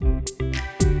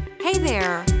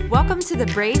there. Welcome to the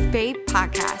Brave Babe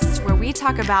podcast, where we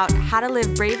talk about how to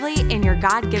live bravely in your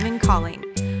God-given calling.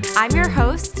 I'm your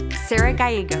host, Sarah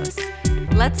Gallegos.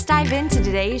 Let's dive into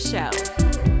today's show.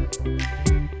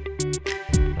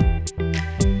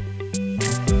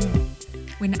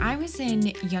 When I was in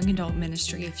young adult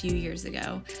ministry a few years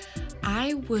ago,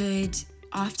 I would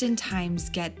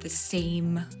oftentimes get the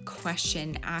same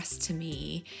question asked to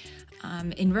me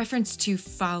in reference to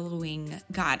following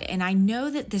God. And I know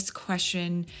that this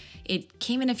question, it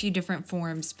came in a few different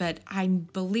forms, but I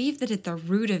believe that at the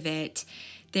root of it,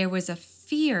 there was a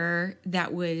fear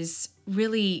that was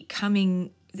really coming,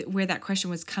 where that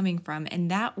question was coming from. And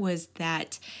that was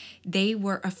that they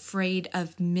were afraid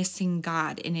of missing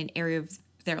God in an area of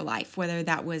their life, whether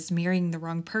that was marrying the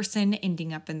wrong person,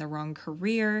 ending up in the wrong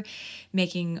career,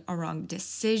 making a wrong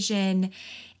decision.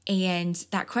 And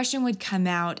that question would come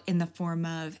out in the form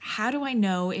of, how do I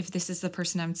know if this is the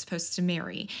person I'm supposed to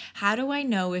marry? How do I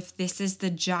know if this is the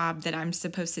job that I'm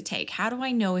supposed to take? How do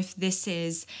I know if this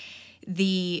is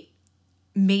the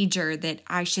major that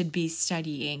I should be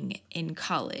studying in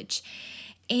college?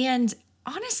 And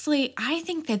honestly, I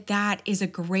think that that is a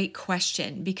great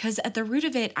question, because at the root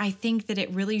of it, I think that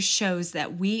it really shows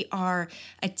that we are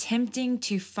attempting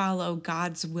to follow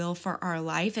God's will for our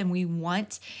life, and we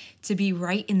want to be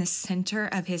right in the center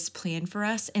of His plan for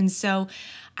us. And so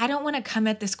I don't want to come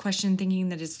at this question thinking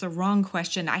that it's the wrong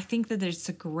question. I think that it's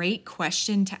a great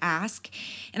question to ask,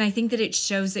 and I think that it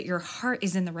shows that your heart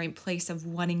is in the right place of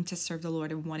wanting to serve the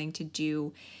Lord and wanting to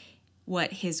do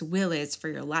what His will is for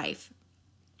your life.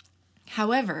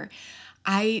 However,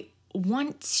 I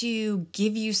want to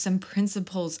give you some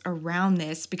principles around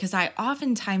this, because I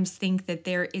oftentimes think that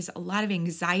there is a lot of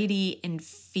anxiety and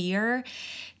fear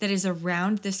that is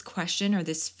around this question or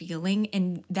this feeling,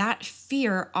 and that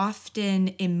fear often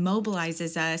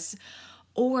immobilizes us,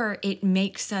 or it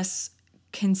makes us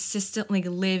consistently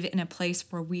live in a place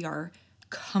where we are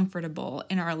comfortable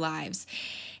in our lives.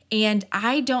 And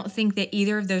I don't think that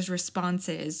either of those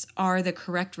responses are the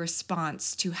correct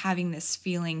response to having this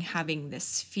feeling, having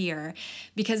this fear,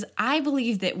 because I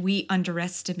believe that we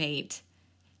underestimate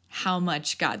how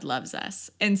much God loves us.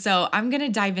 And so I'm going to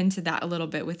dive into that a little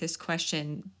bit with this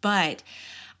question, but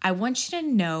I want you to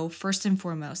know first and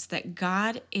foremost that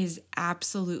God is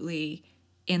absolutely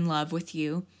in love with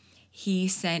you. He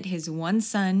sent His one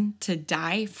Son to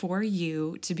die for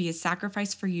you, to be a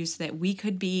sacrifice for you, so that we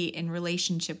could be in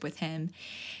relationship with Him.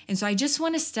 And so I just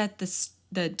want to set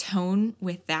the tone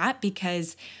with that,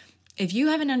 because if you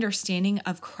have an understanding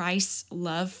of Christ's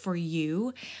love for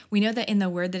you, we know that in the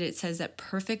Word that it says that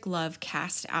perfect love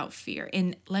casts out fear.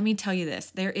 And let me tell you this,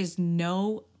 there is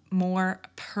no more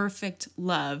perfect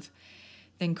love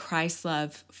than Christ's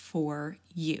love for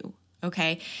you,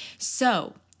 okay?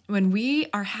 So when we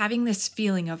are having this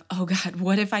feeling of, oh God,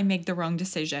 what if I make the wrong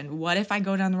decision? What if I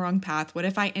go down the wrong path? What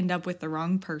if I end up with the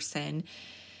wrong person?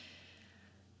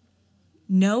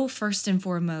 Know first and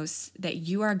foremost that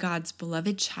you are God's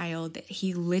beloved child, that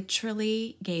He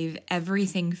literally gave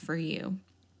everything for you.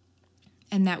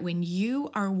 And that when you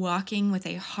are walking with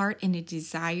a heart and a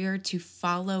desire to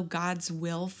follow God's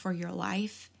will for your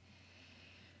life,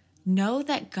 know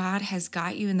that God has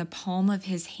got you in the palm of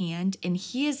His hand, and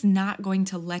He is not going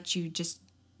to let you just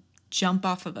jump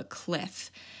off of a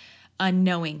cliff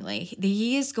unknowingly.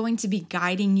 He is going to be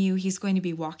guiding you. He's going to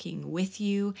be walking with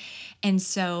you. And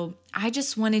so I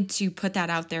just wanted to put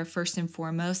that out there first and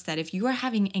foremost, that if you are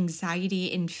having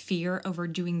anxiety and fear over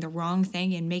doing the wrong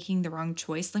thing and making the wrong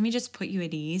choice, let me just put you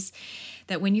at ease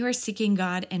that when you are seeking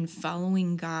God and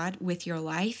following God with your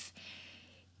life,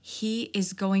 He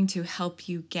is going to help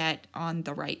you get on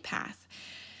the right path.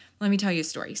 Let me tell you a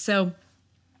story. So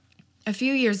a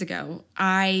few years ago,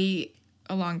 a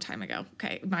long time ago,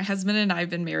 my husband and I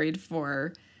have been married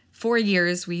for 4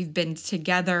 years. We've been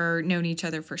together, known each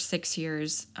other for 6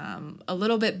 years. A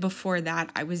little bit before that,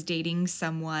 I was dating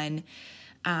someone.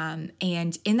 And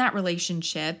in that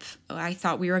relationship, I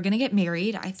thought we were going to get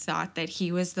married. I thought that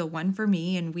he was the one for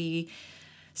me, and we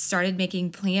started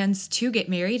making plans to get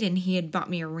married, and he had bought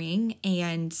me a ring.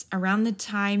 And around the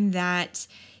time that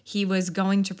he was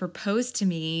going to propose to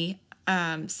me,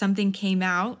 something came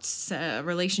out, a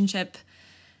relationship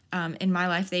in my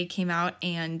life, they came out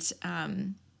and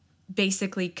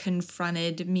basically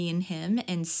confronted me and him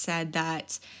and said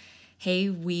that, hey,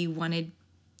 we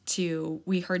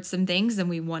heard some things and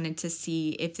we wanted to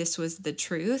see if this was the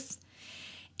truth.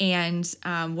 And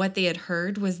what they had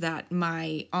heard was that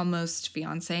my almost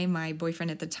fiance, my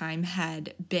boyfriend at the time,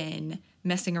 had been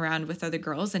messing around with other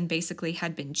girls and basically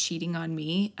had been cheating on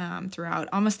me throughout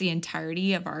almost the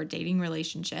entirety of our dating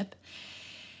relationship.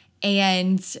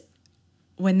 And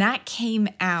when that came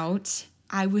out,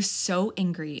 I was so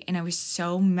angry and I was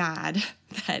so mad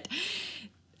that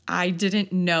I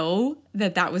didn't know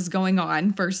that that was going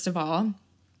on, first of all.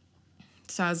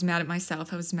 So I was mad at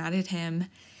myself. I was mad at him.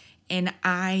 And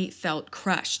I felt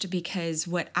crushed because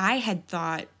what I had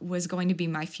thought was going to be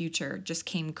my future just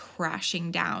came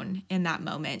crashing down in that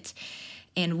moment.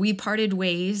 And we parted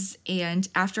ways. And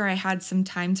after I had some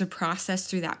time to process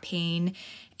through that pain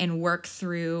and work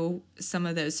through some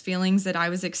of those feelings that I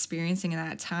was experiencing in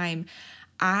that time,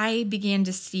 I began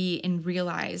to see and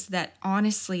realize that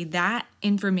honestly, that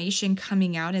information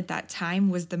coming out at that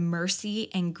time was the mercy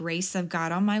and grace of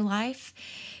God on my life,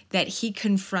 that he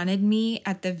confronted me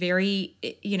at the very,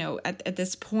 at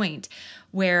this point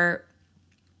where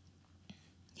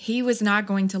he was not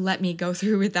going to let me go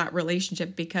through with that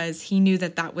relationship because he knew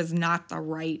that that was not the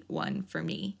right one for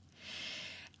me.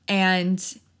 And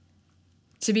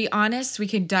to be honest, we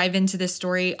could dive into this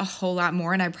story a whole lot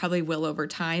more, and I probably will over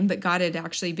time, but God had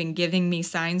actually been giving me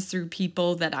signs through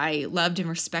people that I loved and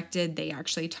respected. They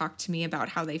actually talked to me about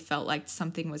how they felt like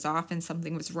something was off and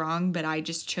something was wrong, but I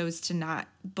just chose to not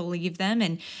believe them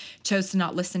and chose to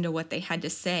not listen to what they had to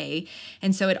say.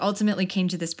 And so it ultimately came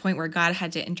to this point where God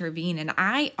had to intervene. And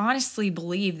I honestly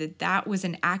believe that that was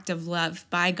an act of love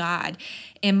by God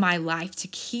in my life to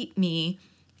keep me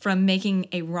from making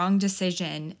a wrong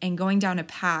decision and going down a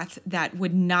path that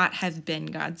would not have been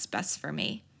God's best for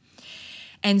me.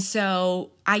 And so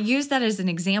I use that as an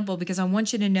example because I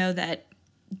want you to know that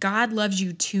God loves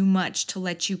you too much to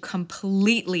let you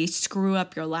completely screw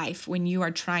up your life when you are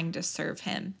trying to serve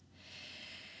him.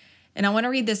 And I want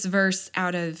to read this verse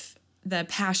out of the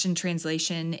Passion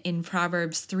Translation in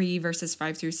Proverbs 3, verses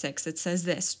 5-6. It says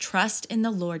this: "Trust in the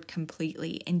Lord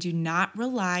completely and do not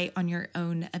rely on your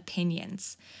own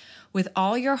opinions. With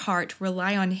all your heart,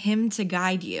 rely on him to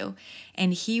guide you,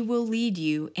 and he will lead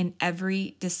you in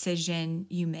every decision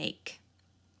you make."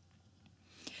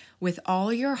 With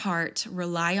all your heart,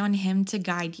 rely on him to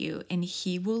guide you, and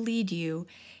he will lead you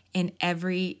in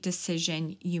every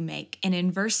decision you make. And in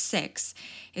verse 6,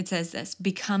 it says this: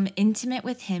 "Become intimate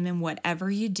with him in whatever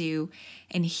you do,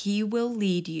 and he will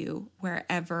lead you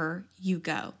wherever you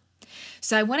go."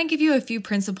 So I want to give you a few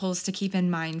principles to keep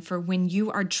in mind for when you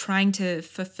are trying to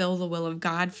fulfill the will of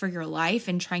God for your life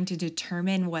and trying to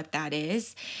determine what that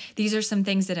is. These are some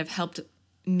things that have helped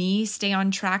me stay on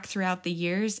track throughout the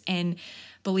years. And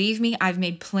believe me, I've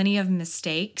made plenty of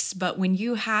mistakes, but when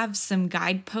you have some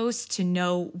guideposts to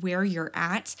know where you're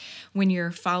at when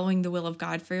you're following the will of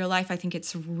God for your life, I think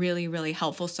it's really, really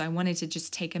helpful. So I wanted to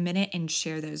just take a minute and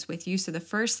share those with you. So the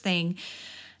first thing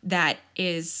that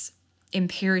is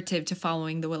imperative to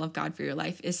following the will of God for your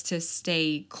life is to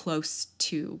stay close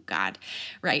to God,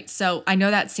 right? So I know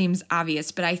that seems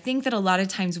obvious, but I think that a lot of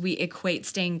times we equate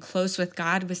staying close with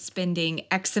God with spending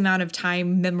X amount of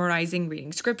time memorizing,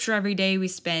 reading scripture every day. We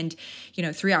spend,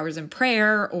 3 hours in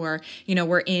prayer, or,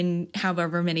 we're in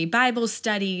however many Bible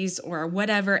studies or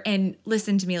whatever. And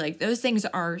listen to me, like, those things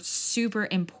are super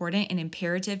important and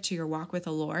imperative to your walk with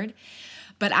the Lord.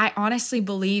 But I honestly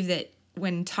believe that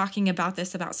when talking about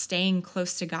this, about staying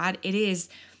close to God, it is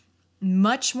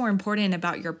much more important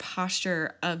about your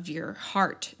posture of your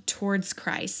heart towards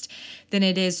Christ than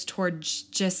it is towards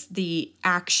just the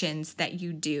actions that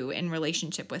you do in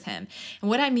relationship with him. And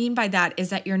what I mean by that is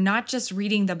that you're not just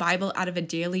reading the Bible out of a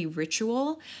daily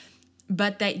ritual,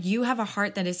 but that you have a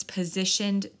heart that is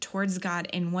positioned towards God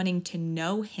and wanting to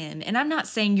know him. And I'm not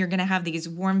saying you're going to have these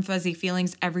warm, fuzzy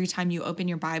feelings every time you open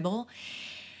your Bible.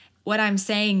 What I'm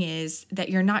saying is that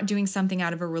you're not doing something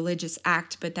out of a religious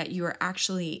act, but that you are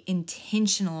actually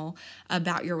intentional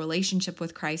about your relationship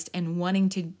with Christ and wanting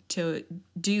to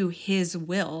do his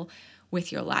will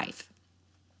with your life.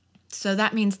 So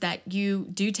that means that you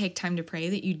do take time to pray,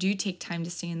 that you do take time to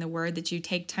stay in the Word, that you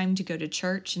take time to go to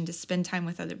church and to spend time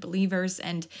with other believers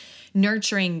and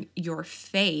nurturing your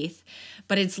faith.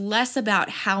 But it's less about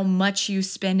how much you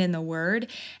spend in the Word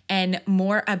and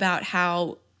more about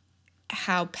how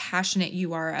passionate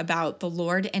you are about the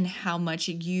Lord and how much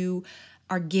you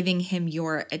are giving him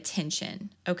your attention,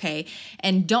 okay?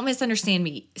 And don't misunderstand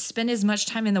me. Spend as much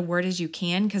time in the Word as you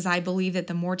can, because I believe that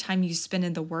the more time you spend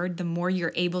in the Word, the more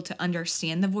you're able to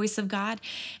understand the voice of God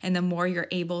and the more you're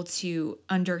able to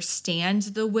understand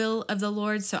the will of the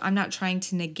Lord. So I'm not trying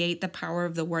to negate the power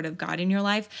of the Word of God in your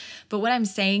life, but what I'm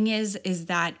saying is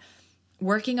that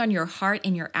working on your heart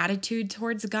and your attitude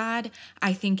towards God,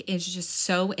 I think, is just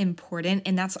so important.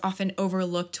 And that's often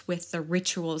overlooked with the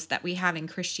rituals that we have in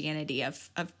Christianity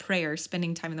of prayer,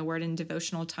 spending time in the Word and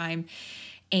devotional time.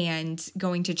 and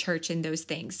going to church and those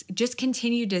things. Just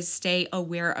continue to stay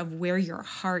aware of where your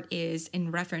heart is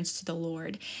in reference to the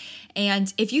Lord.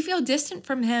 And if you feel distant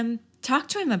from him, talk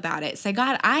to him about it. Say,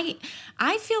 God, I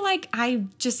feel like I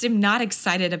just am not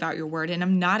excited about your word, and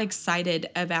I'm not excited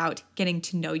about getting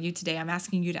to know you today. I'm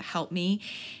asking you to help me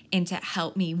and to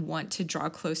help me want to draw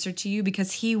closer to you,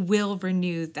 because he will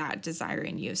renew that desire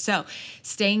in you. So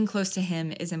staying close to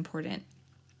him is important.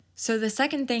 So the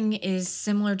second thing is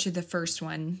similar to the first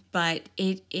one, but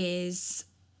it is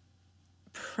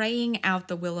praying out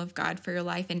the will of God for your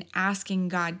life and asking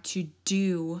God to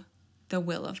do the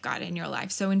will of God in your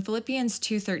life. So in Philippians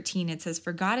 2:13, it says,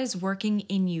 "For God is working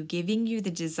in you, giving you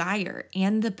the desire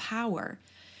and the power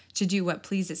to do what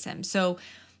pleases him." So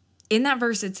in that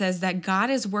verse, it says that God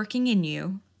is working in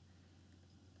you,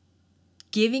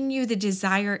 giving you the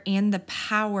desire and the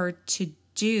power to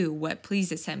do what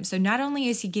pleases him. So not only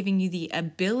is he giving you the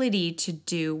ability to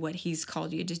do what he's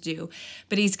called you to do,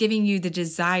 but he's giving you the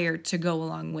desire to go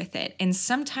along with it. And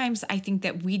sometimes I think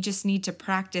that we just need to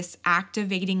practice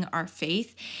activating our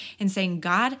faith and saying,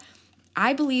 God,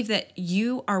 I believe that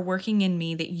you are working in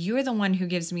me, that you're the one who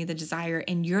gives me the desire,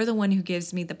 and you're the one who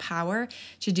gives me the power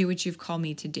to do what you've called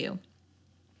me to do.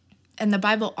 And the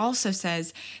Bible also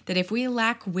says that if we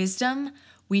lack wisdom,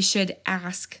 we should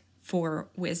ask for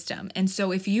wisdom. And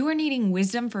so if you are needing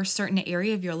wisdom for a certain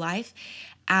area of your life,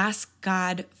 ask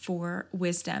God for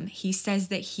wisdom. He says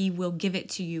that he will give it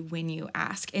to you when you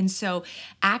ask. And so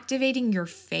activating your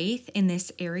faith in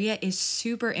this area is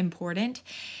super important,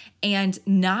 and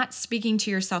not speaking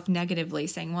to yourself negatively,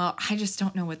 saying, well, I just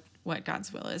don't know what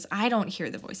God's will is. I don't hear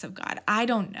the voice of God. I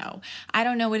don't know. I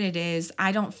don't know what it is.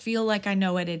 I don't feel like I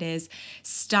know what it is.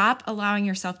 Stop allowing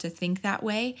yourself to think that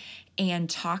way and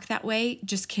talk that way.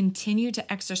 Just continue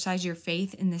to exercise your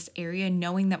faith in this area,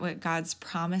 knowing that what God's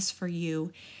promise for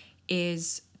you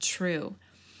is true.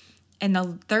 And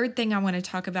the third thing I want to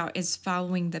talk about is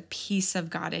following the peace of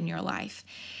God in your life.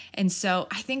 And so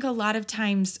I think a lot of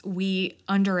times we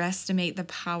underestimate the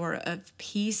power of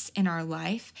peace in our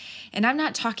life. And I'm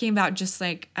not talking about just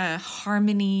like a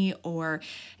harmony or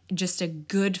just a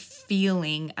good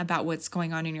feeling about what's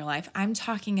going on in your life. I'm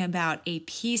talking about a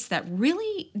peace that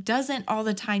really doesn't all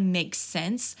the time make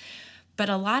sense, but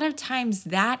a lot of times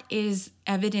that is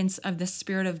evidence of the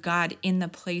Spirit of God in the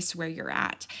place where you're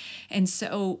at. And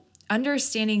so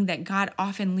understanding that God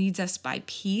often leads us by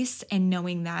peace, and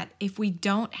knowing that if we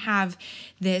don't have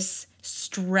this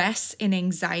stress and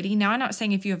anxiety. Now, I'm not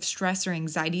saying if you have stress or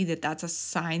anxiety that that's a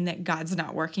sign that God's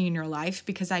not working in your life,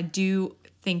 because I do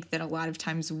think that a lot of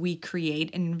times we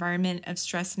create an environment of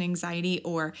stress and anxiety,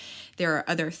 or there are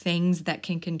other things that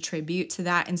can contribute to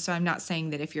that. And so I'm not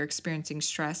saying that if you're experiencing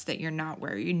stress that you're not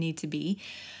where you need to be.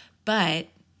 But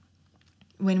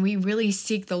when we really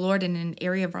seek the Lord in an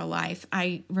area of our life,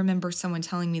 I remember someone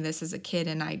telling me this as a kid,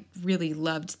 and I really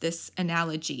loved this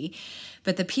analogy.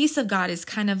 But the peace of God is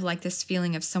kind of like this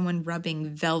feeling of someone rubbing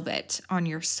velvet on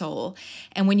your soul.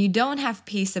 And when you don't have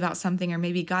peace about something, or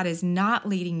maybe God is not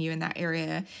leading you in that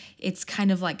area, it's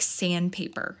kind of like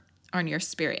sandpaper on your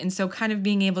spirit. And so kind of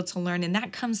being able to learn, and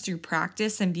that comes through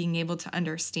practice and being able to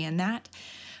understand that.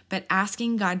 But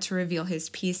asking God to reveal his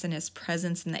peace and his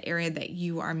presence in the area that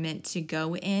you are meant to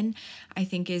go in, I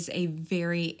think is a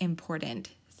very important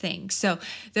thing. So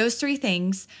those three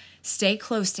things: stay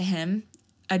close to him,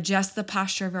 adjust the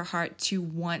posture of your heart to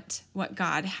want what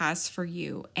God has for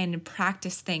you, and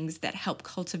practice things that help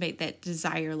cultivate that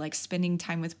desire, like spending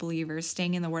time with believers,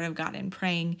 staying in the Word of God and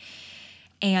praying.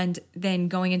 And then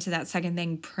going into that second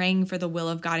thing, praying for the will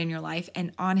of God in your life,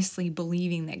 and honestly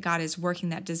believing that God is working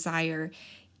that desire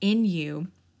in you.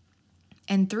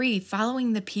 And 3,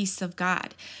 following the peace of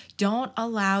God. Don't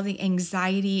allow the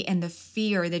anxiety and the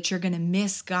fear that you're going to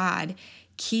miss God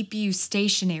keep you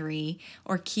stationary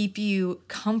or keep you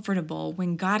comfortable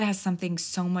when God has something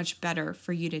so much better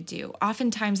for you to do.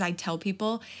 Oftentimes I tell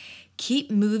people, keep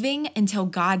moving until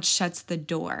God shuts the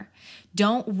door.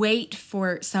 Don't wait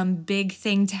for some big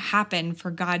thing to happen for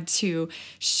God to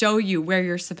show you where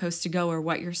you're supposed to go or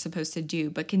what you're supposed to do,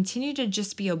 but continue to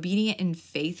just be obedient and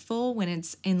faithful when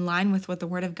it's in line with what the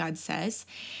Word of God says.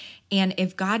 And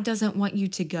if God doesn't want you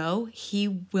to go, He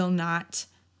will not.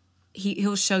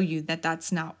 He'll show you that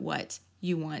that's not what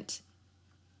you want,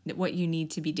 what you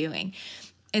need to be doing.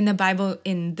 In the Bible,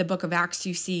 in the book of Acts,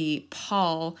 you see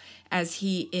Paul as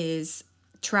he is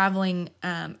traveling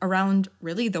around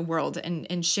really the world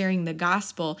and sharing the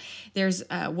gospel. There's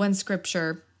one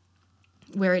scripture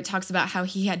where it talks about how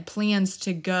he had plans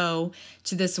to go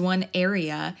to this one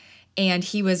area, and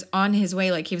he was on his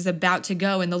way, like he was about to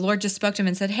go, and the Lord just spoke to him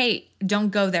and said, hey, don't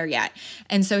go there yet.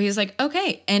 And so he was like,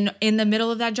 okay. And in the middle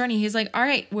of that journey, he's like, all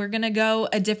right, we're going to go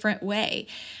a different way.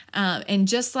 And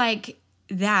just like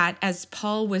that, as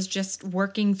Paul was just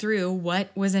working through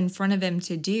what was in front of him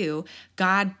to do,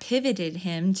 God pivoted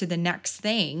him to the next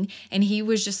thing. And he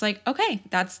was just like, okay,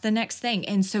 that's the next thing.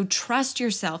 And so trust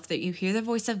yourself that you hear the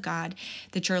voice of God,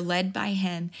 that you're led by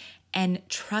him, and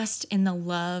trust in the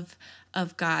love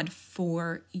of God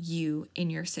for you in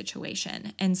your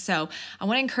situation. And so I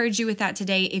want to encourage you with that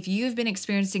today. If you have been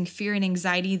experiencing fear and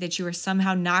anxiety that you are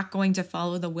somehow not going to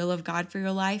follow the will of God for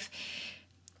your life,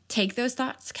 take those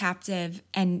thoughts captive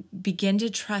and begin to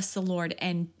trust the Lord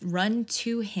and run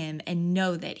to him and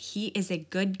know that he is a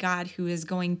good God who is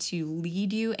going to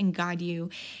lead you and guide you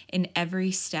in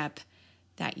every step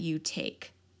that you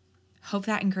take. Hope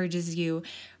that encourages you.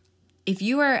 If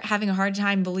you are having a hard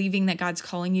time believing that God's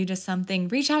calling you to something,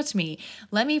 reach out to me.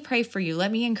 Let me pray for you.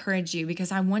 Let me encourage you,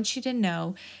 because I want you to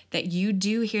know that you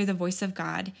do hear the voice of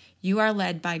God. You are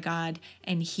led by God,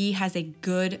 and he has a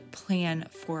good plan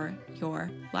for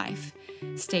your life.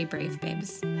 Stay brave,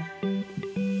 babes.